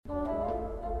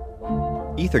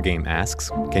Ethergame asks,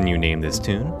 can you name this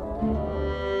tune?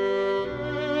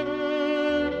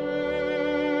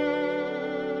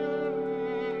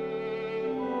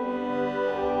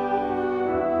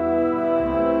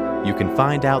 You can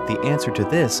find out the answer to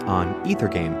this on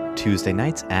Ethergame, Tuesday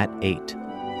nights at 8.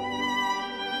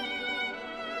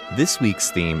 This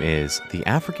week's theme is the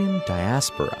African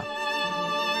Diaspora.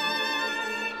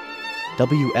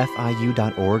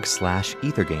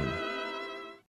 WFIU.org/Ethergame